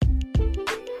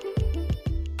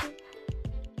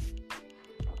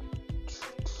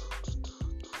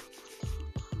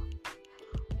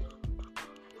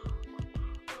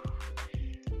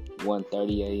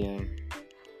1:30 a.m.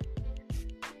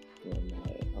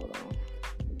 Hold on.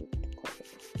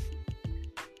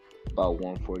 About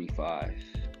 1:45.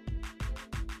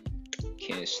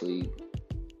 Can't sleep.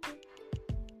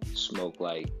 Smoke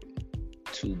like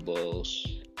 2 bowls.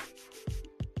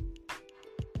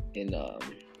 And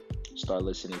start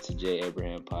listening to Jay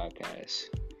Abraham podcast.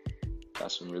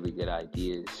 Got some really good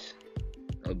ideas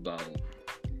about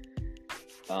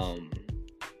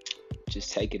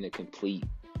just taking a complete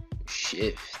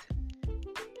shift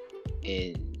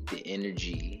in the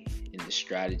energy and the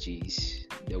strategies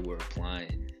that we're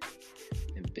applying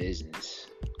in business,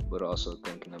 but also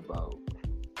thinking about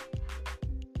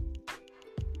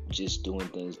just doing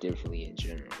things differently in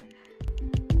general.